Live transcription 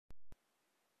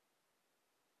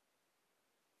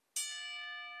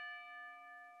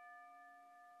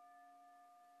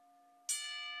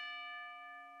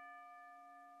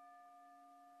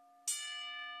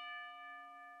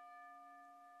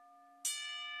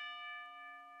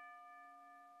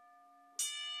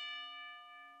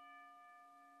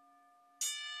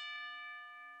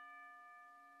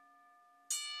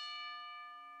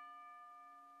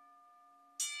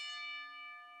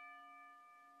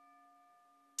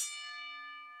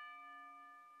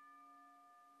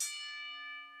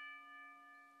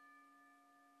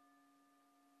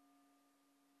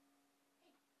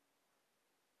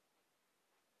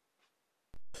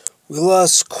We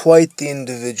lost quite the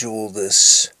individual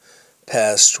this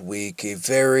past week. A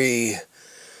very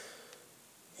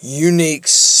unique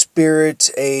spirit,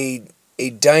 a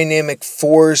dynamic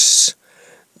force.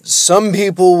 Some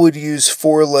people would use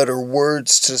four-letter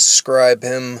words to describe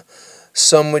him.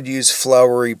 Some would use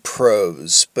flowery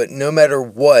prose. But no matter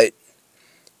what,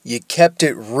 you kept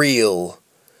it real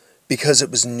because it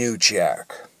was New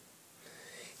Jack.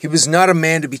 He was not a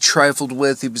man to be trifled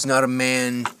with. He was not a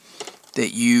man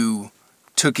that you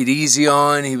took it easy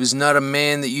on. He was not a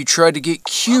man that you tried to get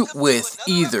cute with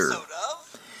either.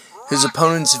 His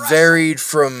opponents varied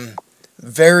from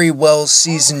very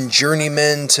well-seasoned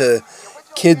journeymen to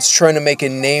kids trying to make a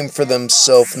name for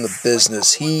themselves in the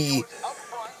business. He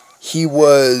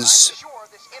was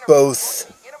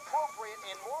both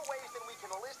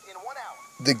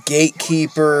the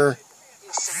gatekeeper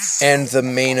and the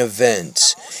main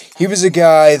event. He was a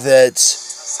guy that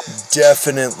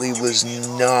definitely was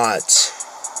not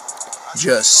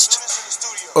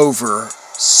just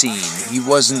overseen. He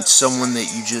wasn't someone that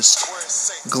you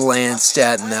just glanced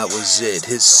at and that was it.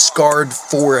 His scarred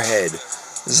forehead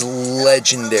is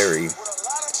legendary.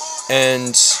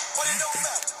 And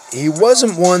he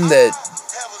wasn't one that,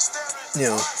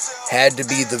 had to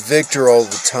be the victor all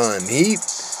the time. He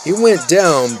went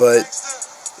down, but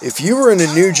if you were in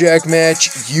a New Jack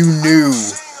match, you knew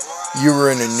you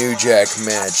were in a New Jack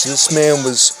match. This man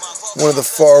was one of the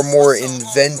far more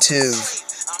inventive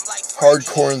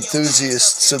hardcore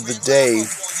enthusiasts of the day.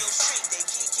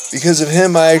 Because of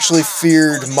him, I actually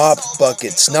feared mop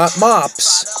buckets, not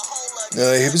mops.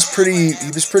 No, he was pretty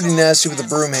nasty with the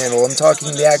broom handle. I'm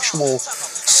talking the actual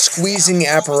squeezing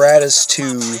apparatus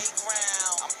to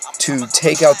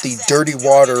take out the dirty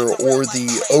water or the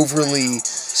overly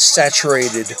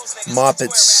saturated mop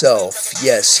itself.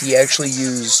 Yes, he actually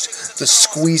used the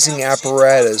squeezing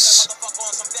apparatus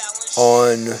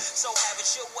on,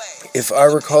 if I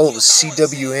recall, it was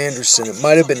C.W. Anderson. It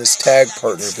might have been his tag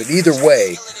partner, but either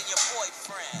way,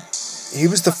 he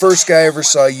was the first guy I ever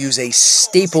saw use a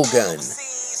staple gun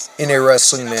in a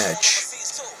wrestling match.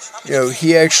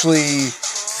 He actually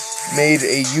made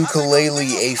a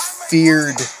ukulele a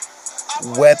feared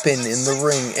weapon in the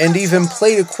ring, and even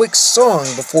played a quick song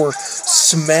before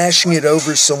smashing it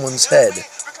over someone's head.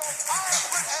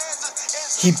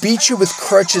 He beat you with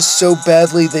crutches so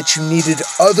badly that you needed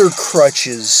other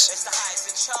crutches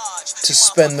to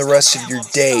spend the rest of your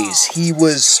days. He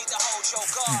was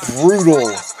brutal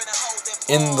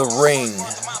in the ring,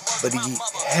 but he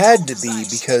had to be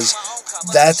because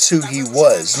that's who he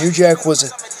was. New Jack was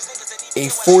a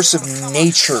force of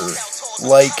nature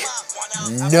like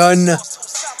none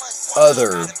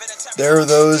other. There are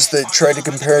those that try to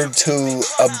compare him to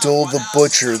Abdul the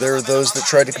Butcher. There are those that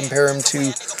try to compare him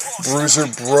to Bruiser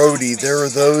Brody. There are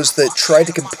those that try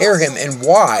to compare him, and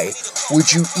why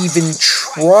would you even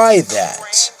try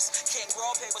that?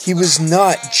 He was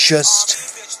not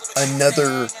just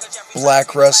another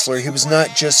black wrestler. He was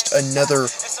not just another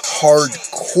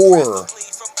hardcore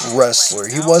wrestler.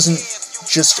 He wasn't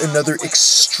just another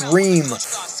extreme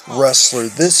wrestler.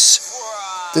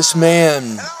 This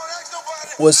man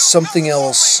was something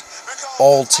else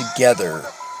altogether.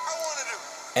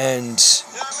 And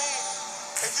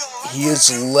he has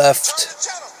left,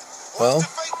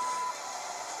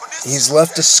 he's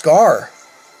left a scar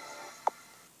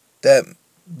that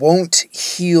won't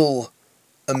heal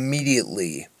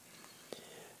immediately.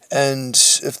 And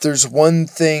if there's one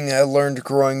thing I learned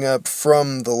growing up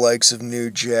from the likes of New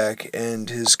Jack and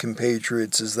his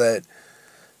compatriots is that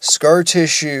scar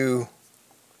tissue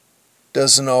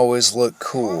doesn't always look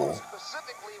cool,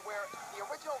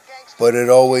 but it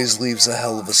always leaves a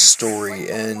hell of a story.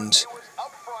 And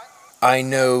I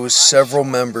know several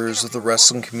members of the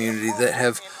wrestling community that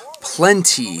have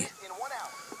plenty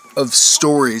of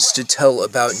stories to tell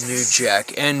about New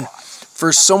Jack. And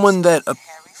for someone that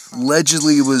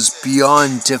allegedly was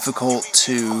beyond difficult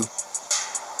to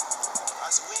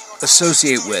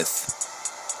associate with,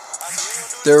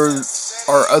 there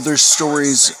are other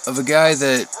stories of a guy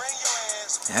that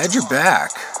had your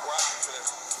back.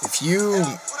 If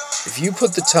you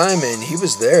put the time in, he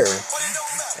was there,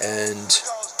 and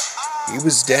he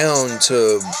was down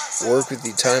to work with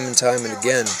you time and time and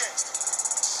again.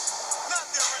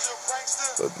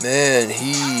 But man,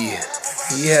 he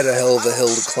had a hell of a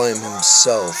hill to climb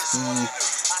himself. He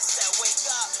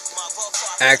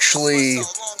actually,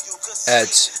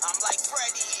 at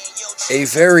a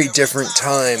very different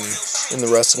time in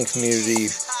the wrestling community,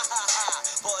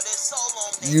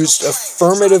 used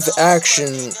affirmative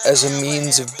action as a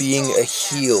means of being a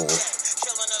heel.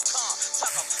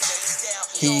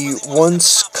 He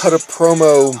once cut a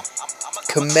promo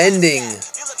commending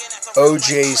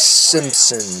O.J.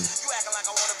 Simpson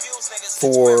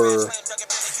for,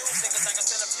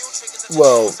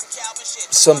 well,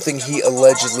 something he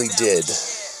allegedly did.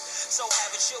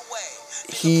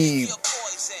 He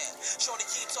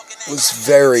was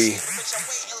very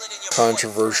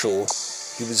controversial.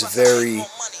 He was very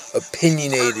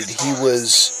opinionated. He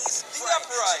was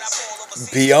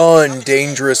beyond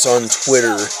dangerous on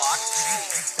Twitter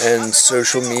and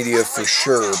social media for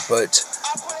sure, but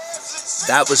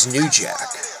that was New Jack.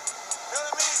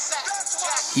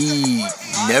 He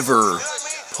never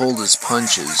pulled his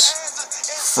punches,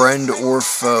 friend or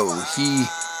foe. He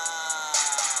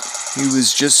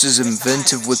was just as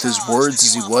inventive with his words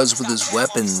as he was with his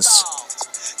weapons.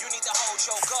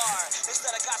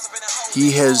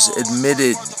 He has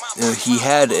admitted, he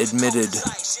had admitted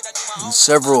on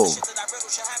several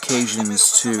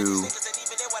occasions to,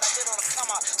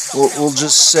 we'll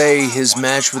just say his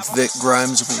match with Vic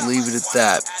Grimes, we'll leave it at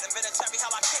that.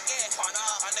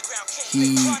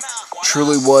 He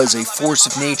truly was a force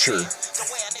of nature,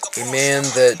 a man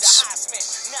that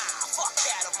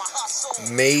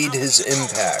made his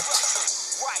impact.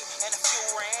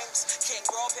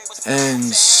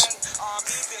 And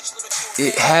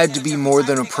it had to be more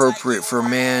than appropriate for a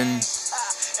man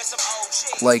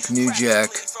like New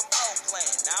Jack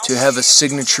to have a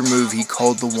signature move he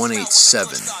called the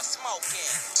 187.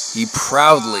 He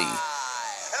proudly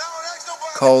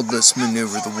called this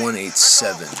maneuver the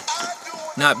 187.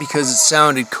 Not because it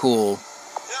sounded cool,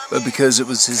 but because it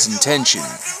was his intention.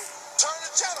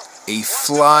 A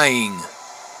flying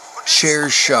chair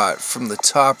shot from the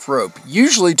top rope,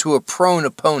 usually to a prone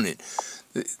opponent.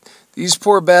 These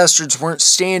poor bastards weren't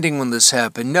standing when this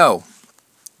happened. No,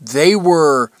 they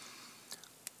were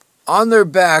on their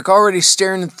back, already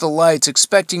staring at the lights,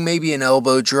 expecting maybe an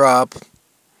elbow drop,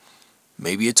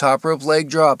 maybe a top rope leg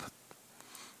drop.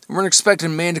 They weren't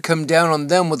expecting a man to come down on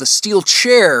them with a steel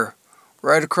chair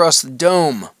right across the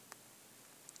dome.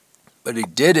 But he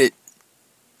did it,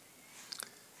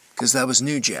 because that was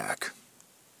New Jack.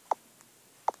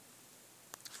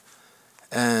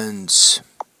 And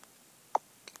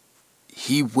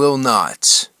he will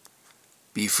not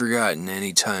be forgotten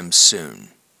anytime soon.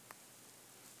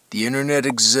 The internet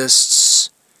exists,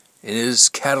 and it has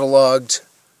cataloged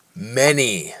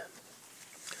many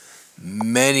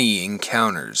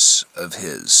encounters of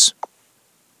his.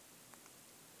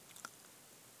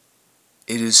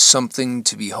 It is something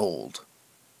to behold,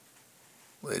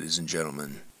 ladies and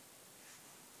gentlemen.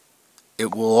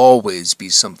 It will always be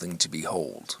something to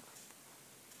behold,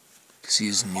 because he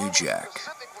is New Jack.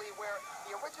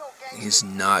 He is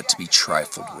not to be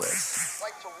trifled with.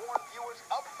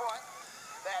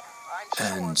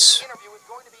 And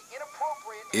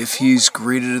if he's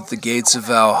greeted at the gates of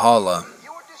Valhalla,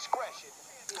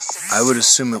 I would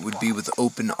assume it would be with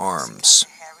open arms,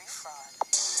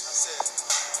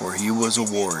 for he was a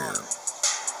warrior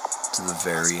to the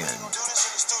very end.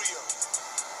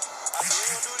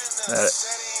 That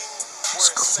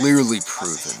is clearly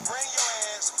proven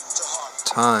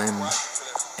time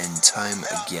and time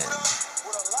again.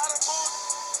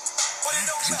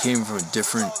 He came from a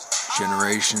different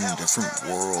generation, different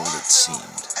world, it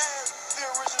seemed,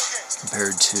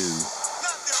 compared to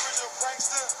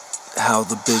how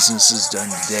the business is done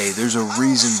today. There's a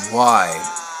reason why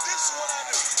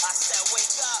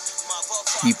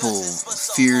people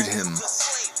feared him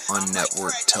on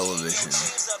network television.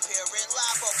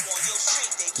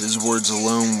 His words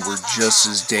alone were just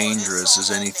as dangerous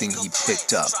as anything he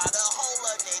picked up.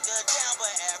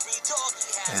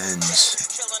 And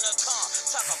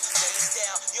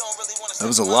that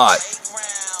was a lot.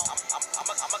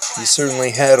 He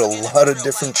certainly had a lot of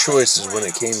different choices when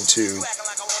it came to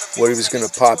what he was going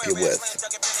to pop you with.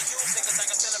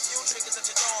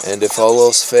 And if all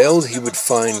else failed, he would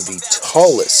find the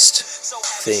tallest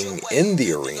thing in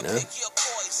the arena,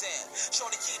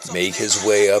 make his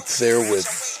way up there with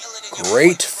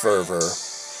great fervor,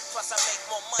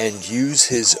 and use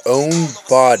his own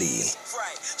body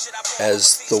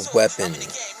as the weapon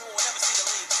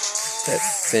that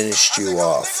finished you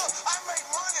off.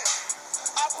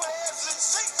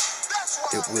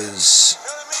 It was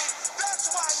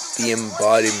the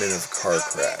embodiment of car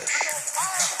crash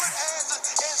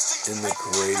in the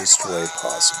greatest way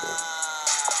possible.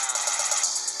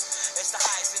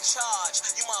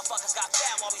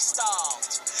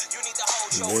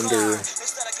 You wonder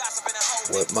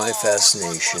what my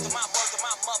fascination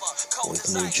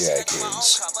with New Jack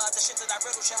is.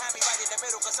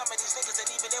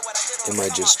 Am I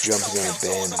just jumping on a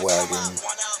bandwagon?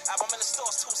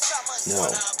 No.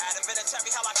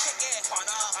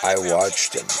 I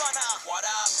watched him.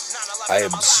 I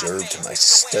observed him. I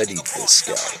studied this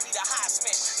guy.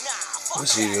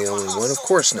 Was he the only one? Of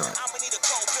course not.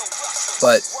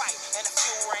 But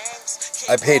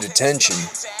I paid attention,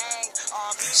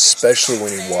 especially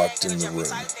when he walked in the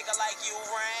room.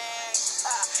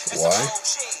 Why?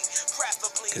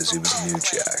 Because he was New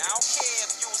Jack.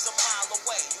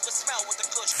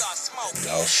 And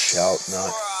thou shalt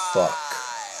not fuck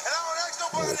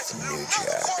with New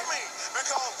Jack.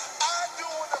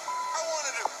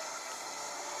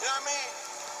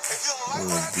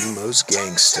 One of the most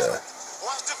gangsta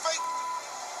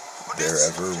there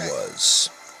ever was,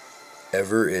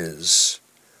 ever is,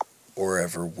 or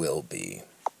ever will be.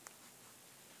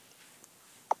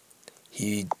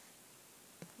 He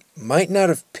might not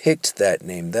have picked that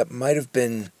name. That might have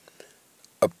been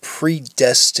a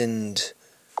predestined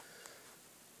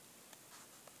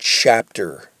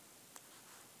chapter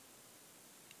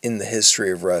in the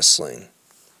history of wrestling.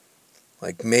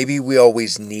 Like, maybe we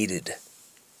always needed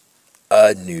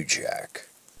a New Jack.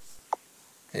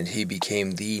 And he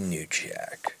became the New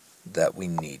Jack that we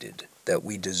needed, that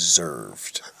we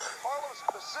deserved.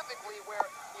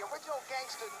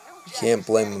 You can't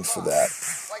blame him for that.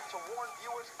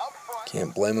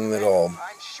 Can't blame him at all.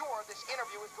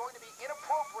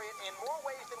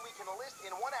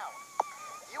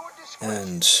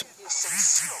 And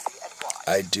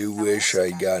I do wish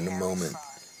I'd gotten a moment,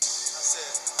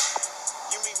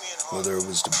 whether it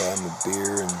was to buy him a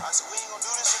beer and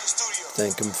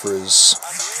thank him for his,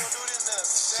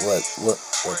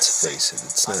 let's face it,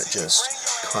 it's not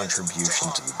just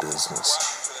contribution to the business.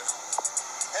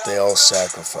 They all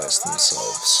sacrifice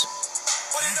themselves.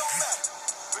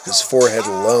 His forehead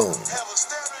alone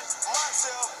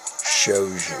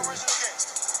shows you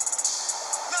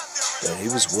that he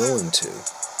was willing to.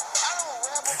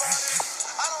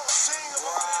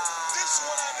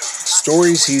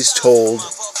 Stories he's told,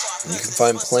 and you can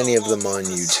find plenty of them on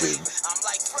YouTube,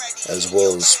 as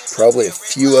well as probably a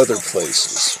few other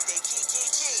places.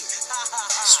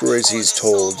 Stories he's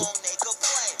told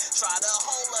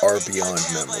are beyond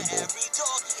memorable.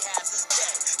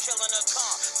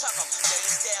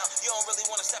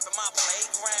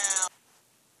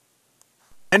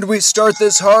 And we start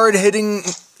this hard-hitting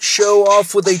show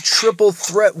off with a triple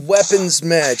threat weapons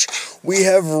match. We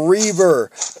have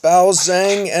Reaver, Bao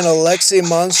Zhang, and Alexei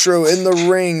Monstro in the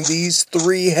ring. These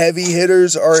three heavy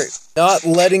hitters are not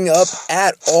letting up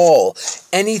at all.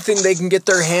 Anything they can get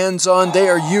their hands on, they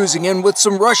are using. And with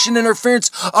some Russian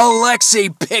interference, Alexei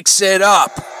picks it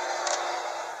up.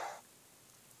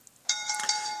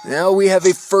 Now we have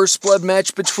a first blood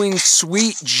match between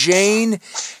Sweet Jane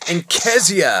and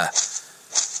Kezia.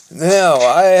 Now,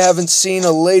 I haven't seen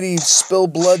a lady spill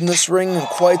blood in this ring in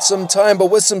quite some time, but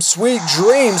with some sweet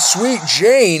dreams, Sweet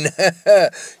Jane,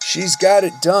 she's got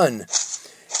it done.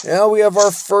 Now we have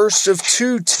our first of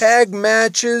two tag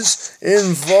matches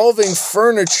involving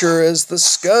furniture as the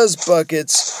Scuzz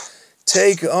Buckets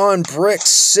take on Brick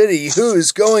City. Who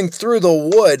is going through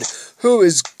the wood? Who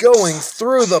is going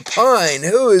through the pine?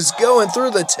 Who is going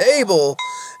through the table?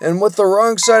 And with the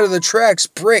wrong side of the tracks,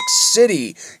 Brick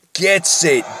City gets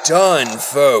it done,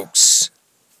 folks.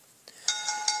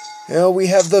 Now we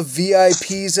have the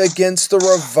VIPs against the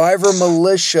Reviver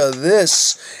Militia.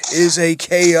 This is a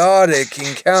chaotic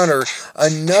encounter,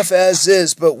 enough as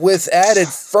is, but with added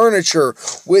furniture,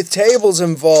 with tables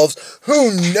involved,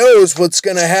 who knows what's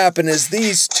going to happen as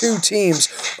these two teams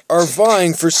are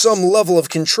vying for some level of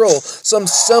control, some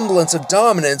semblance of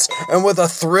dominance, and with a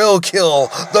thrill kill,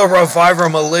 the Reviver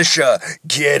Militia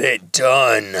get it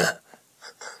done.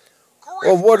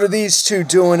 Well, what are these two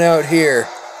doing out here?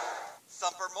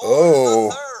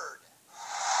 Oh.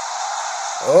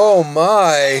 Oh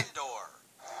my.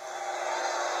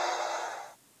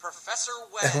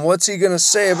 And what's he gonna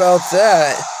say about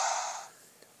that?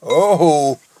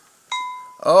 Oh.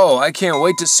 Oh, I can't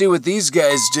wait to see what these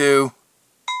guys do.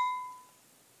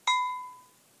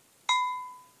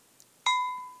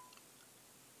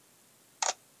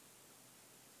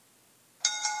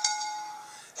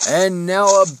 And now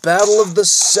a battle of the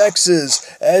sexes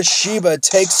as Sheba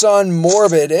takes on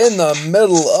Morbid in the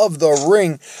middle of the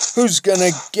ring. Who's gonna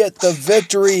get the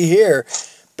victory here?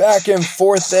 Back and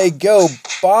forth they go.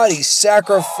 Body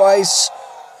sacrifice.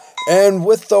 And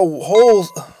with the whole...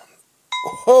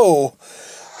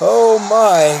 Oh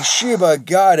my, Sheba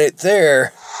got it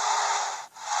there.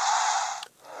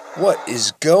 What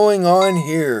is going on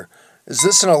here? Is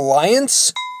this an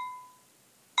alliance?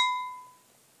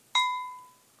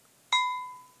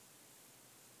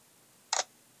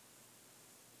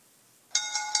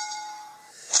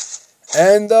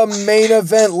 And the main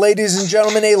event, ladies and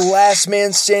gentlemen, a last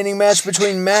man standing match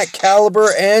between Matt Caliber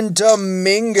and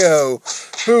Domingo.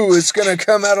 Who is going to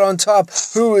come out on top?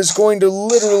 Who is going to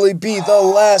literally be the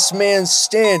last man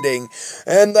standing?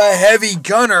 And the heavy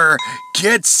gunner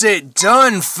gets it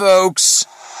done, folks.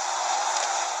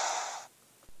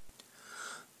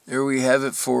 There we have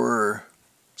it for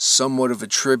somewhat of a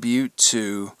tribute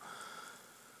to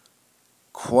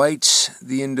quite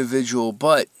the individual,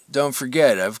 but don't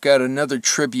forget, I've got another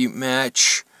tribute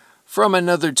match from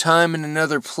another time and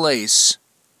another place.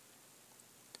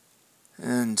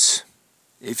 And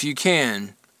if you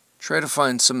can, try to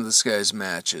find some of this guy's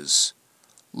matches.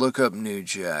 Look up New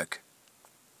Jack.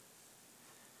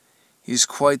 He's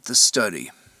quite the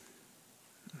study.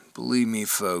 Believe me,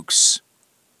 folks,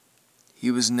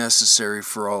 he was necessary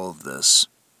for all of this.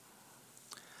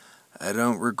 I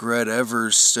don't regret ever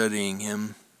studying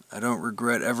him. I don't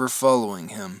regret ever following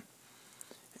him.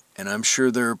 And I'm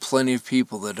sure there are plenty of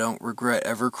people that don't regret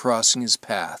ever crossing his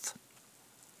path.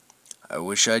 I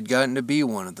wish I'd gotten to be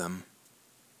one of them.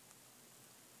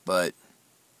 But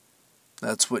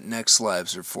that's what next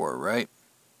lives are for, right?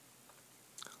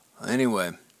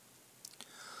 Anyway,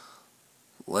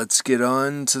 let's get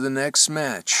on to the next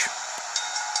match.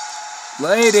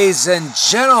 Ladies and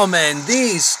gentlemen,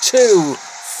 these two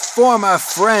former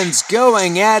friends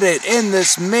going at it in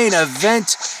this main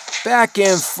event. Back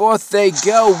and forth they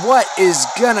go. What is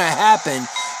gonna happen?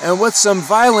 And with some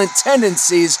violent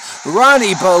tendencies,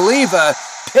 Ronnie Believa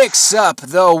picks up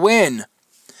the win.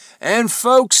 And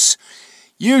folks,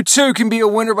 you too can be a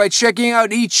winner by checking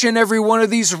out each and every one of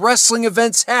these wrestling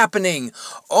events happening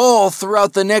all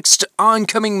throughout the next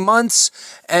oncoming months.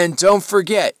 And don't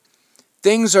forget,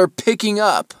 things are picking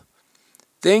up.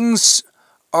 Things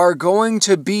are going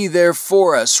to be there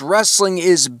for us. Wrestling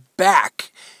is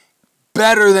back,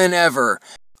 better than ever.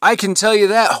 I can tell you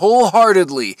that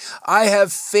wholeheartedly. I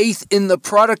have faith in the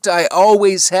product, I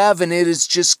always have, and it is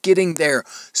just getting there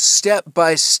step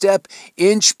by step,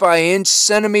 inch by inch,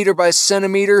 centimeter by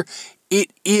centimeter.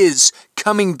 It is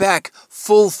coming back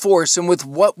full force, and with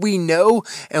what we know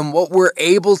and what we're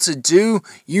able to do,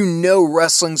 you know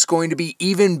wrestling's going to be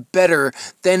even better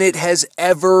than it has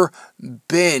ever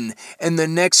been in the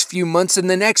next few months, in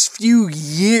the next few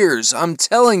years. I'm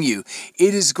telling you,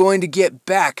 it is going to get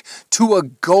back to a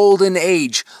golden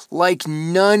age like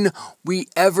none we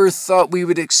ever thought we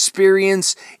would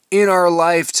experience in our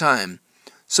lifetime.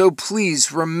 So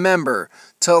please remember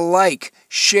to like,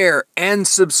 share, and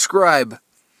subscribe.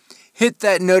 Hit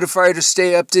that notifier to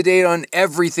stay up to date on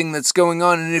everything that's going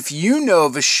on. And if you know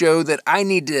of a show that I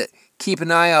need to keep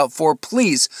an eye out for,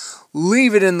 please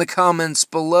leave it in the comments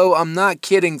below. I'm not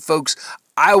kidding, folks.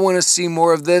 I want to see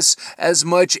more of this as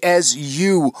much as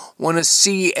you want to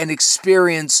see and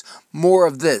experience more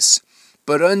of this.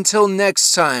 But until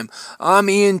next time, I'm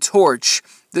Ian Torch.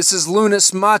 This is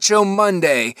LUNES Macho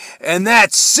Monday, and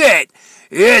that's it.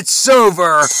 It's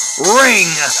over. Ring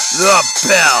the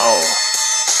bell.